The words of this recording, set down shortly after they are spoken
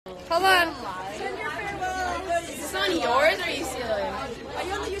Hold on. Send your farewell. Is this on yours or are you stealing? Are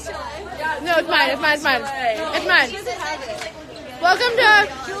you on the UCLA? No, it's mine. It's mine. It's mine. It's mine. She doesn't have it. Welcome to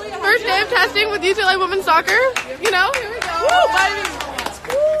first day of testing with UCLA women's soccer. You know, here we go. Woo, buddy!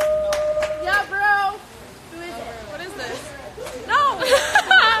 Yeah, bro. Who is it? What is this? No.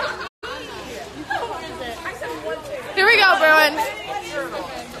 Here we go, Bruin.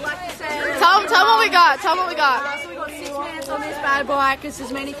 Tell them what we got. Tell them what we got. So we got 6 minutes on this bad boy because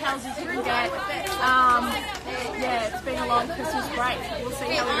as many calories as you can get. Yeah, it's been a long Christmas break. We'll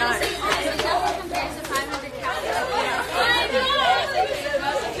see how we go.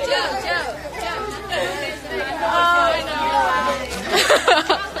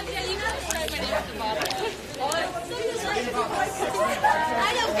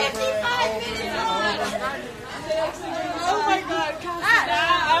 Oh my god,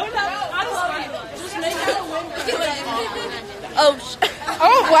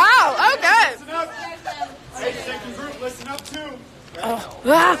 Oh, wow. Okay. Hey, second group, listen up too. Ah.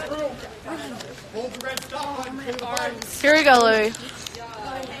 Hold the red stop button for the bikes. Here we go, Louie.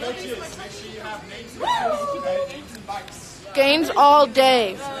 Coaches, make sure you have names and bikes. Gains all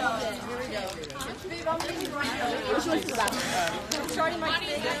day.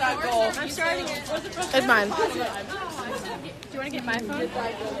 I'm starting it. It's mine. Do you want to get my phone?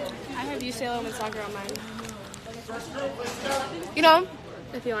 I have UCLA women's soccer on mine. You know,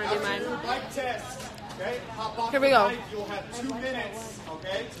 If you want to do mine. Bike test. Okay, hop off Here we the go. bike. You'll have 2 minutes,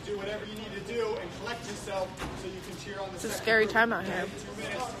 okay, to do whatever you need to do and collect yourself so you can cheer on the it's a second scary group. time out here. 2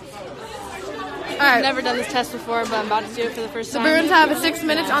 minutes to the photo. All I've right. never done this test before, but I'm about to do it for the first The time. Bruins have 6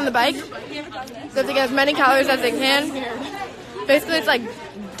 minutes on the bike. They have to get as many calories as they can. Basically, it's like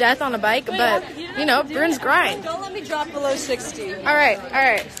death on a bike, but, you know, Bruins grind. Don't let me drop below 60. All right.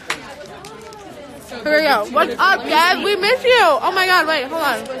 Here we go. What's up, Deb? We miss you. Oh, my God. Wait, hold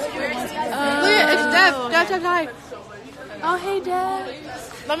on. Look at it's Deb. Deb, hi. Oh, hey, Deb.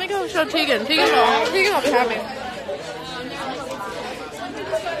 Let me go show Tegan. Tegan will be happy.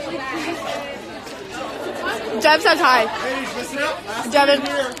 Deb says hi. Ladies, listen up. Last Devin. time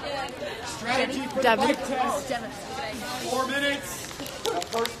here. Strategy for Devin. the bike test. 4 minutes. The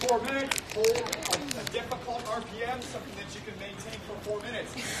first 4 minutes, hold a difficult RPM, something that you can maintain for 4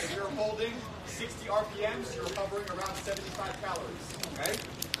 minutes. If you're holding 60 RPMs, you're hovering around 75 calories. Okay?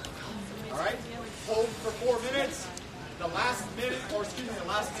 All right? Hold for 4 minutes. The last minute, or excuse me, the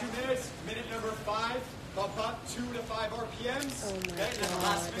last 2 minutes, minute number 5, bump up 2 to 5 RPMs. Okay? And the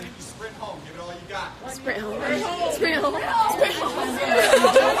last minute, you sprint home. Give it all you got. Sprint home.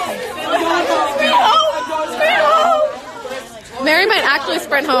 Mary might actually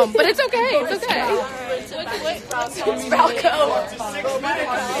sprint home, but it's okay. It's okay.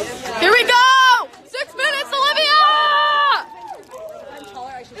 Here we go! 6 minutes, Olivia!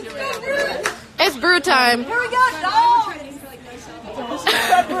 It's brew time. Here we go, dog!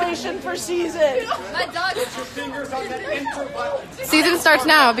 Preparation for season. Put your fingers on that enter button. Season starts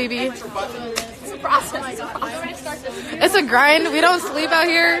now, BB. It's a grind. We don't sleep out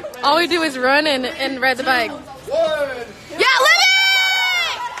here. All we do is run and ride the bike. 1. Yeah, Libby!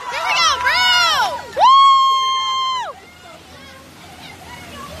 Here we go, bro! Woo!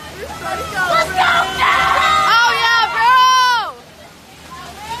 Let's go, oh, yeah, bro!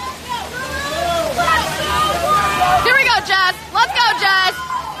 Here we go, Jess. Let's go, Jess.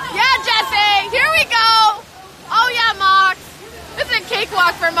 Yeah, Jessie. Here we go. Oh, yeah, Mox. This is a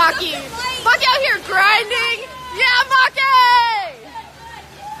cakewalk for Maki. Maki out here grinding. Yeah, Maki!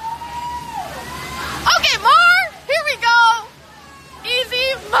 Okay, more. Here we go. Easy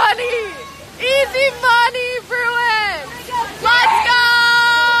money. Easy money, Bruin. Let's go.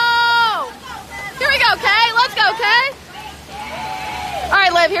 Here we go, Kay. Let's go, Kay. All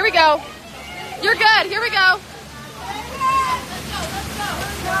right, Liv, here we go. You're good. Here we go.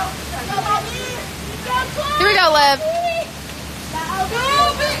 Here we go, Liv.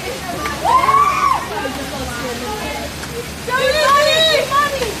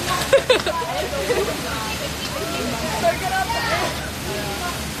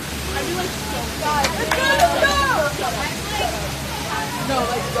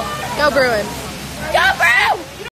 Go, Bruin. Go,